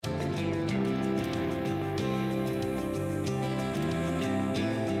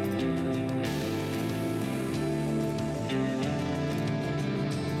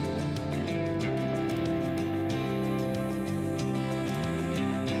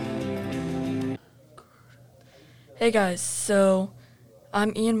Hey guys, so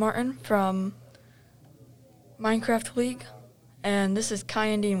I'm Ian Martin from Minecraft League, and this is Kai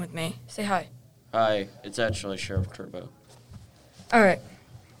and Dean with me. Say hi. Hi, it's actually Sheriff Turbo. Alright,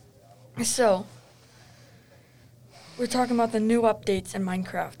 so we're talking about the new updates in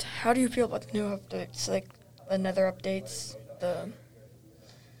Minecraft. How do you feel about the new updates, like the Nether updates, the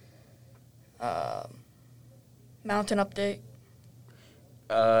Mountain update?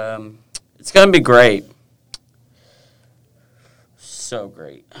 It's gonna be great. So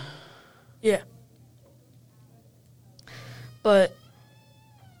great. Yeah. But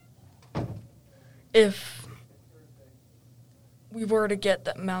if we were to get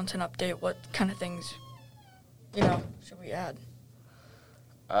that Mountain update, what kind of things, should we add?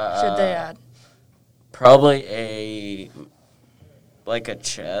 Should they add? Probably a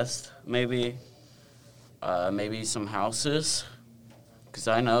chest, maybe. Maybe some houses. Because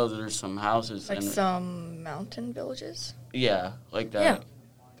I know there's some houses. Like some mountain villages? Yeah, like that.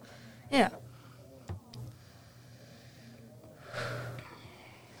 Yeah.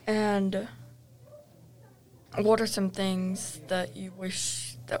 And what are some things that you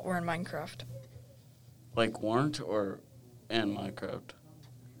wish that were in Minecraft? Like weren't or in Minecraft?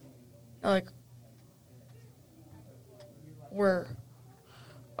 Like, were.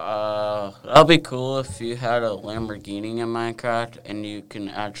 That'd be cool if you had a Lamborghini in Minecraft and you can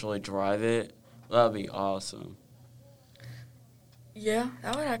actually drive it. That'd be awesome. Yeah,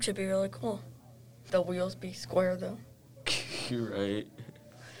 that would actually be really cool. The wheels be square, though. You're right.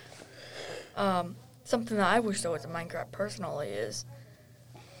 Something that I wish there was in Minecraft personally is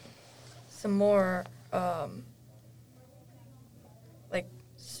some more,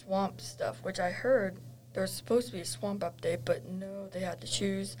 swamp stuff, which I heard there was supposed to be a swamp update, but no, they had to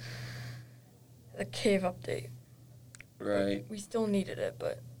choose the cave update. Right. We still needed it,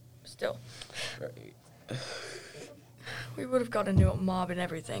 but still. Right. We would have got a new mob and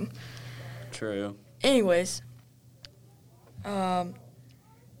everything. True. Anyways, let's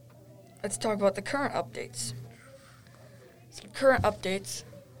talk about the current updates. Some current updates,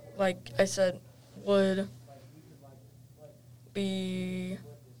 like I said, would be,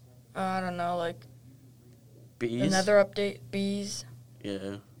 Bees? another update, bees.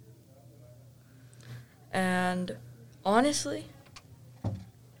 Yeah. And honestly,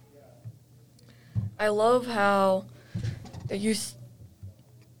 I love how they used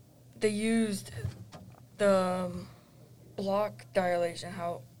the block dilation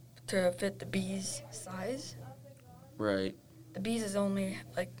to fit the bees' size. Right. The bees is only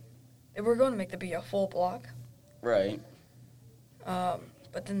they were going to make the bee a full block. Right.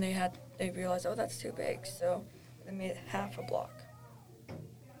 But then they realized, oh, that's too big, so they made it half a block.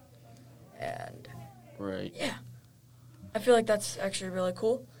 And Right. yeah, I feel like that's actually really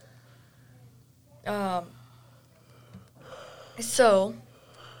cool. So,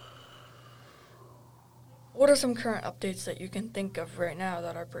 what are some current updates that you can think of right now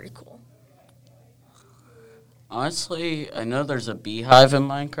that are pretty cool? Honestly, I know there's a beehive in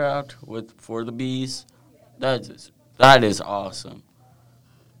Minecraft for the bees. That is awesome.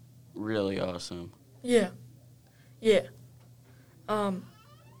 Really awesome. Yeah. Some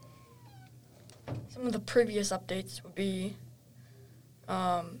of the previous updates would be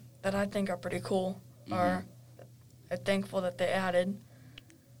that I think are pretty cool, or I'm thankful that they added,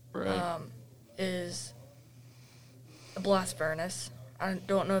 Right. is the blast furnace. I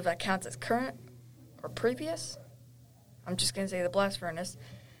don't know if that counts as current or previous. I'm just going to say the blast furnace,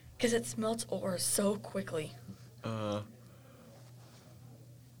 because it smelts ore so quickly.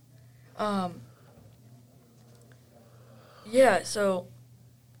 Yeah, so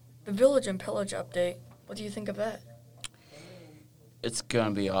the Village and Pillage update, what do you think of that? It's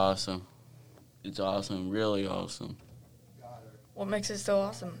gonna be awesome. It's awesome. Really awesome. What makes it so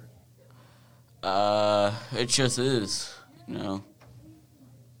awesome? It just is,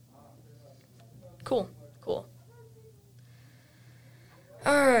 Cool.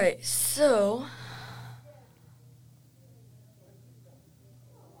 Alright, so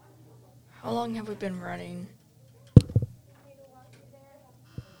how long have we been running?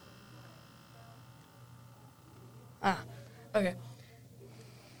 Okay.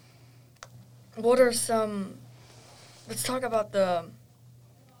 What are some... Let's talk about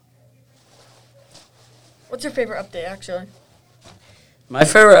what's your favorite update, actually? My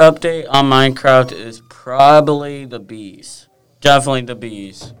favorite update on Minecraft is probably the bees. Definitely the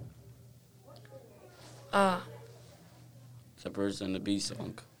bees. The birds and the bee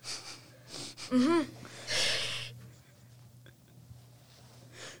song.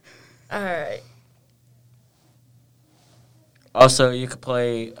 Alright. Also, you could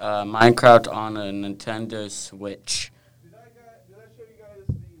play Minecraft on a Nintendo Switch.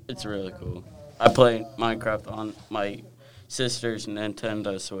 It's really cool. I play Minecraft on my sister's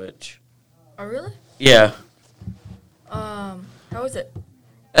Nintendo Switch. Oh, really? Yeah, How is it?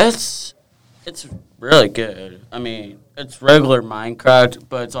 it's really good. I mean, it's regular Minecraft,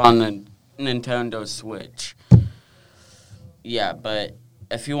 but it's on the Nintendo Switch. Yeah, but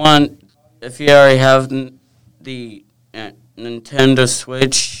if you already have the Nintendo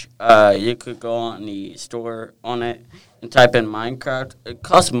Switch, you could go on the store on it and type in Minecraft. It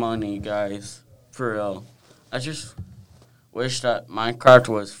costs money, guys, for real. I just wish that Minecraft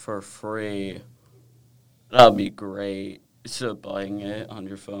was for free. That'd be great. Instead of buying it on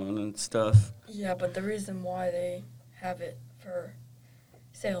your phone and stuff. Yeah, but the reason why they have it for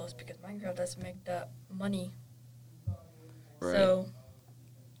sale is because Minecraft doesn't make that money. Right. So,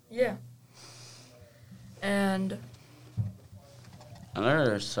 yeah. And I know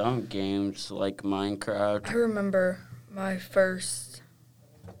there's some games like Minecraft. I remember my first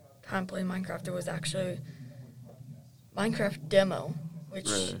time playing Minecraft. It was actually Minecraft Demo, which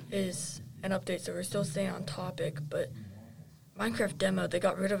Right. is an update, so we're still staying on topic, but Minecraft Demo, they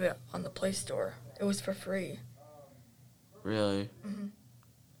got rid of it on the Play Store. It was for free, Really?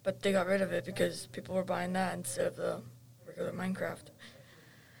 but they got rid of it because people were buying that instead of the regular Minecraft.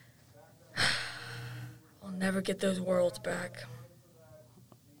 I'll never get those worlds back.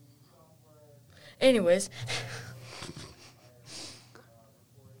 Anyways,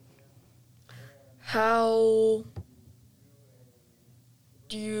 how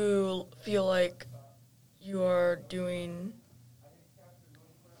do you feel like you are doing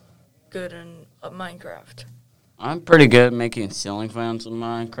good in Minecraft? I'm pretty good at making ceiling fans in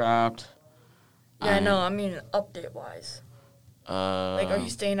Minecraft. Yeah, I know. I mean, update-wise. Uh, Like, are you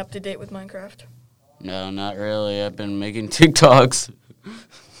staying up to date with Minecraft? No, not really. I've been making TikToks.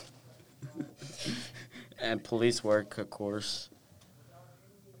 And police work, of course.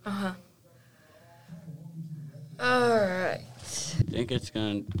 Uh-huh. Alright. I think it's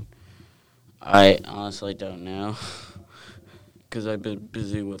going to... I honestly don't know. Because I've been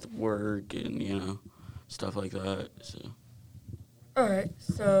busy with work and, stuff like that. So Alright,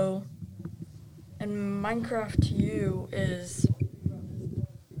 so... And Minecraft to you is...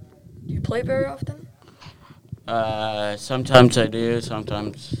 Do you play very often? sometimes I do.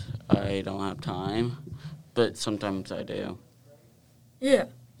 Sometimes I don't have time. But sometimes I do. Yeah.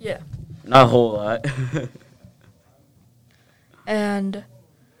 Not a whole lot. And...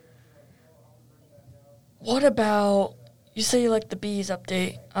 What about... You say you like the bees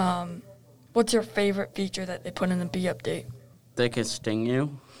update. What's your favorite feature that they put in the bee update? They can sting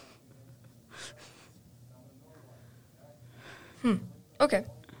you. Okay.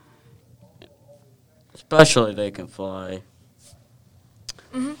 Especially they can fly.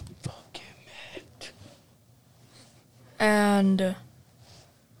 Mm-hmm. And,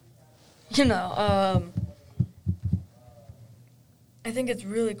 I think it's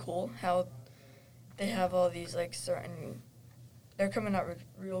really cool how they have all these, they're coming out with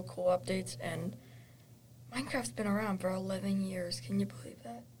real cool updates, and Minecraft's been around for 11 years. Can you believe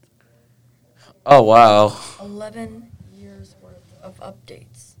that? Oh, wow. 11 years worth of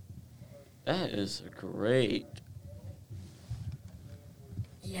updates. That is great.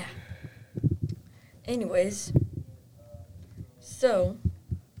 Yeah. Anyways, so,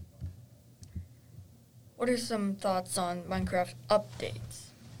 what are some thoughts on Minecraft updates?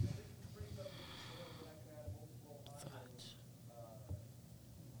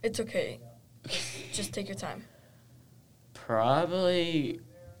 It's okay. Just take your time. Probably.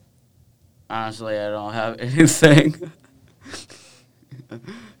 Honestly, I don't have anything.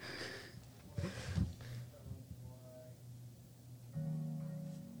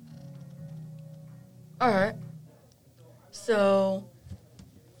 Alright. So,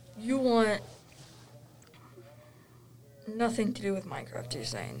 you want nothing to do with Minecraft, you're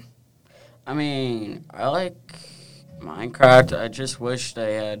saying? I mean, I like Minecraft. I just wish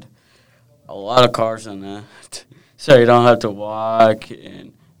they had a lot of cars in it. So you don't have to walk.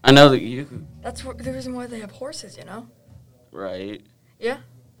 And I know that you... That's the reason why they have horses, Right. Yeah.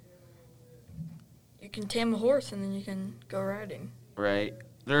 You can tame a horse and then you can go riding. Right.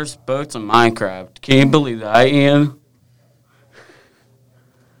 There's boats in Minecraft. Can you believe that, Ian?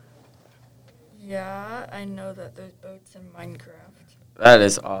 Yeah, I know that there's boats in Minecraft. That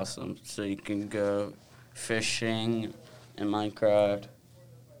is awesome. So you can go fishing in Minecraft.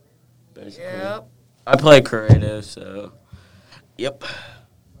 Basically. Yep. I play creative, so... Yep.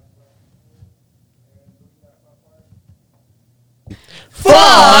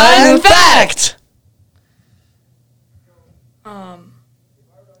 Fun fact!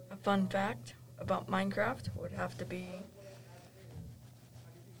 a fun fact about Minecraft would have to be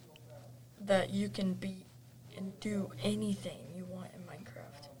that you can be and do anything you want in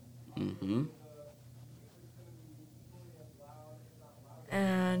Minecraft. Mm-hmm.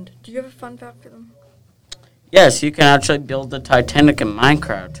 And do you have a fun fact for them? Yes, you can actually build the Titanic in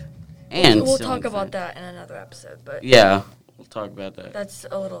Minecraft. And we'll talk about that in another episode, but yeah, we'll talk about that. That's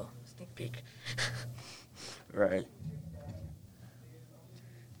a little sneak peek. Right.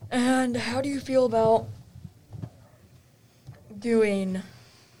 And how do you feel about doing,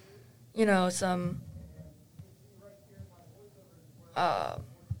 some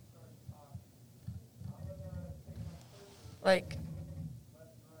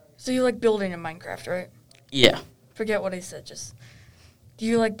so you like building in Minecraft, right? Yeah. Forget what I said, do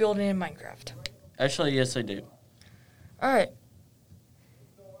you like building in Minecraft? Actually, yes, I do. All right.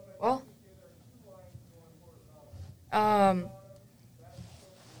 Well,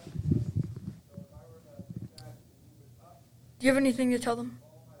 do you have anything to tell them?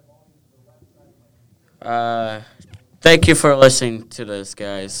 Thank you for listening to this,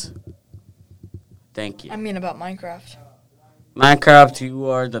 guys. Thank you. I mean about Minecraft. Minecraft, you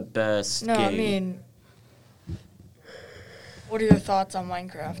are the best No, game. I mean, what are your thoughts on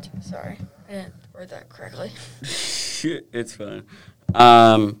Minecraft? Sorry, I didn't word that correctly. It's fun.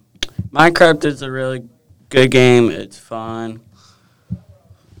 Minecraft is a really good game. It's fun.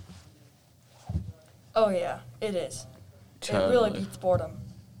 Oh, yeah, it is. Totally. It really beats boredom.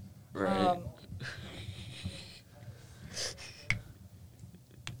 Right.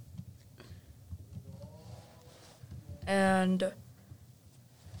 And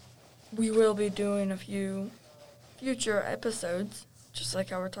we will be doing a few future episodes, just like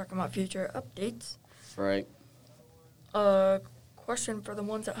how we're talking about future updates. Right. Question for the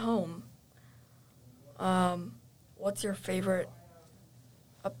ones at home. What's your favorite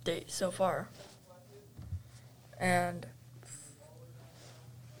update so far? And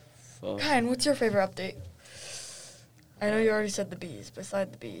Kyan, what's your favorite update? I know you already said the bees.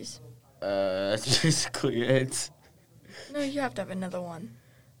 Beside the bees. That's basically it. No, you have to have another one.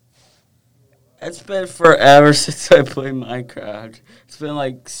 It's been forever since I played Minecraft. It's been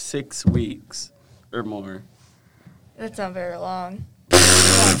like 6 weeks or more. That's not very long.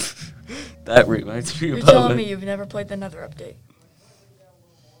 That reminds me You're about telling me you've never played the Nether update.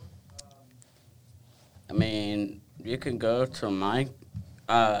 I mean, you can go to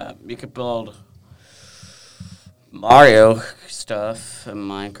you could build Mario stuff in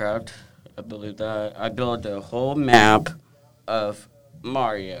Minecraft. I believe that. I built a whole map of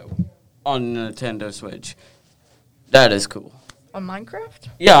Mario on Nintendo Switch. That is cool. On Minecraft?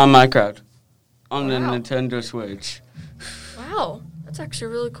 Yeah, on Minecraft. On the Wow. Nintendo Switch. Wow, that's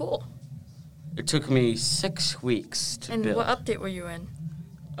actually really cool. It took me 6 weeks to And build. what update were you in?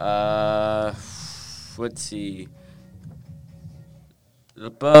 Let's see. The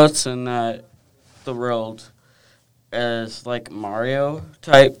boats in the world is like Mario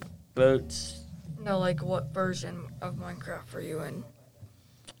type boats. No, like what version of Minecraft were you in?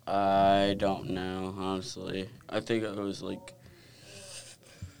 I don't know, honestly. I think it was like,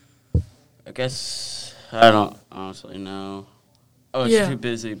 I guess, I don't honestly know. I was Yeah. too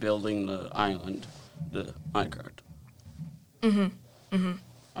busy building the island, the Minecraft. I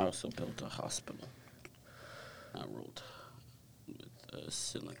also built a hospital. I rolled with a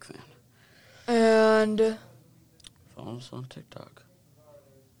ceiling fan. And Follow us on TikTok.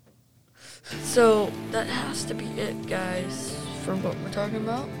 so that has to be it, guys, for what we're talking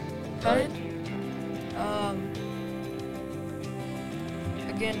about. Right?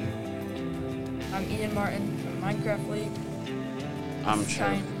 Again, I'm Ian Martin from Minecraft League. I'm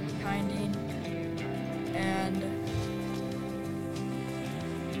sure. Kinding. And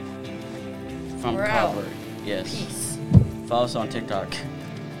From we're out. Calvary. Yes. peace. Follow us on TikTok.